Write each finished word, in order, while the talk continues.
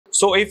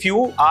So if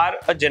you are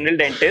a general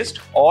dentist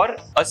or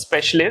a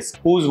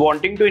specialist who's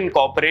wanting to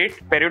incorporate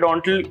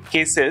periodontal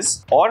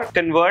cases or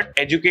convert,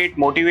 educate,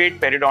 motivate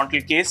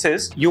periodontal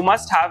cases, you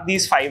must have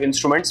these 5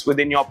 instruments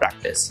within your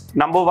practice.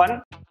 Number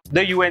 1,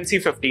 the UNC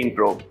 15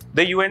 probe.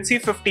 The UNC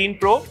 15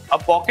 probe, a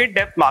pocket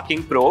depth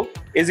marking probe,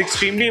 is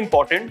extremely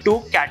important to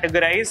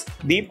categorize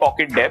the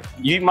pocket depth.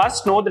 You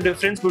must know the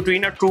difference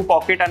between a true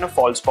pocket and a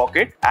false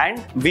pocket,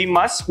 and we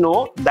must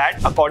know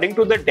that according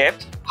to the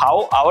depth,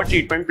 how our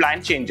treatment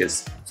plan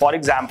changes. For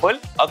example,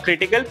 a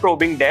critical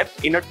probing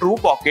depth in a true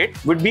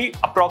pocket would be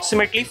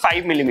approximately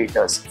 5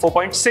 millimeters,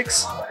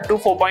 4.6 to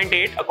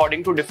 4.8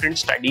 according to different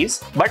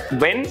studies. But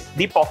when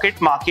the pocket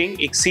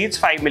marking exceeds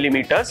 5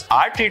 millimeters,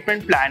 our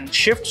treatment plan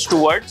shifts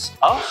towards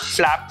a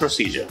flap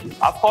procedure.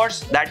 Of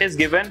course, that is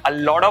given a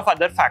lot of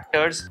other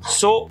factors.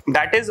 So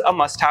that is a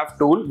must-have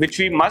tool which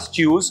we must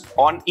use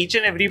on each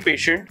and every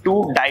patient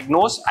to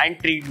diagnose and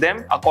treat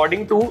them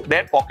according to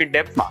their pocket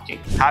depth marking.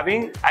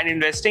 Having and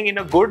investing in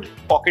a good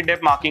pocket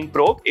depth marking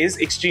probe is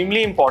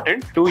extremely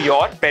important to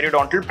your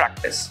periodontal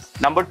practice.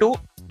 Number 2,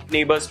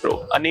 Nabers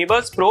probe. A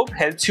Nabers probe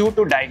helps you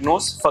to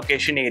diagnose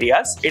furcation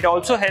areas. It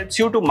also helps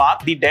you to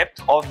mark the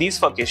depth of these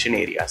furcation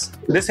areas.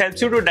 This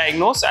helps you to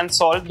diagnose and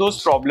solve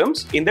those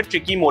problems in the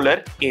tricky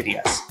molar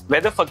areas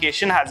where the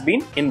furcation has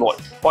been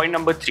involved. Point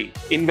number 3,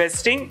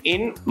 investing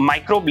in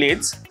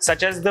microblades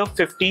such as the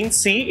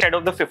 15C instead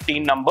of the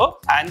 15 number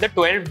and the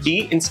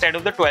 12D instead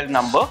of the 12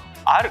 number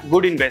are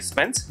good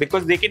investments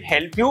because they can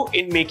help you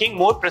in making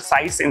more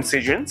precise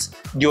incisions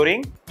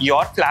during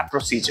your flap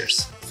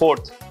procedures.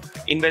 4th,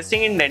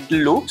 investing in dental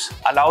loupes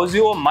allows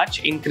you a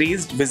much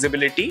increased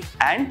visibility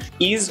and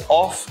ease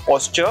of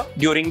posture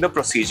during the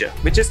procedure,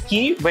 which is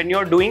key when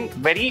you're doing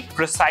very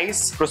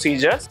precise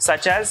procedures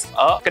such as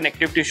a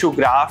connective tissue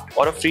graft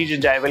or a free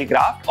gingival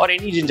graft or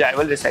any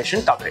gingival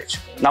recession coverage.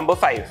 Number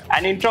 5,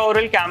 an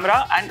intraoral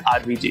camera and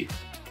RVG.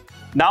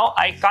 Now,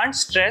 I can't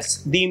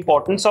stress the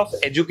importance of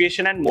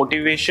education and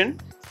motivation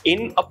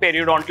in a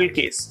periodontal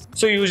case.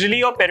 So usually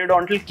your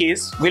periodontal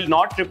case will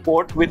not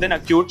report with an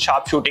acute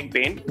sharp shooting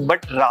pain,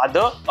 but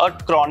rather a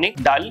chronic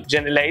dull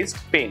generalized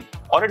pain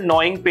or a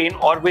gnawing pain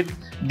or with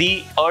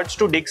the urge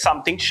to dig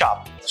something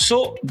sharp.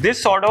 So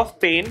this sort of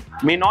pain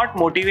may not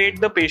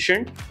motivate the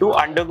patient to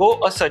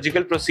undergo a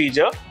surgical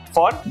procedure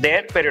for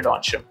their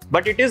periodontium,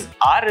 but it is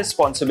our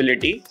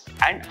responsibility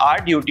and our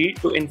duty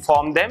to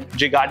inform them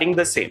regarding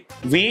the same.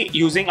 We,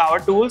 using our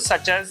tools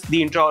such as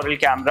the intraoral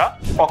camera,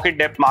 pocket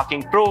depth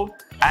marking probe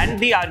and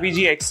the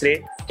RVG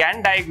X-ray,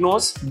 can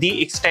diagnose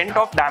the extent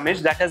of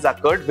damage that has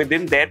occurred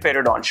within their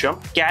periodontium,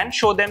 can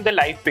show them the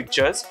live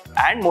pictures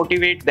and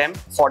motivate them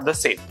for the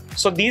same.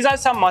 So these are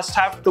some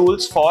must-have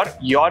tools for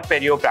your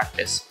perio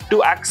practice.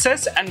 To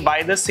access and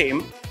buy the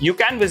same, you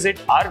can visit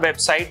our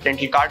website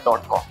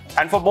dentalkart.com.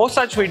 And for more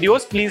such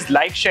videos, please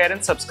like, share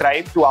and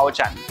subscribe to our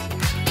channel.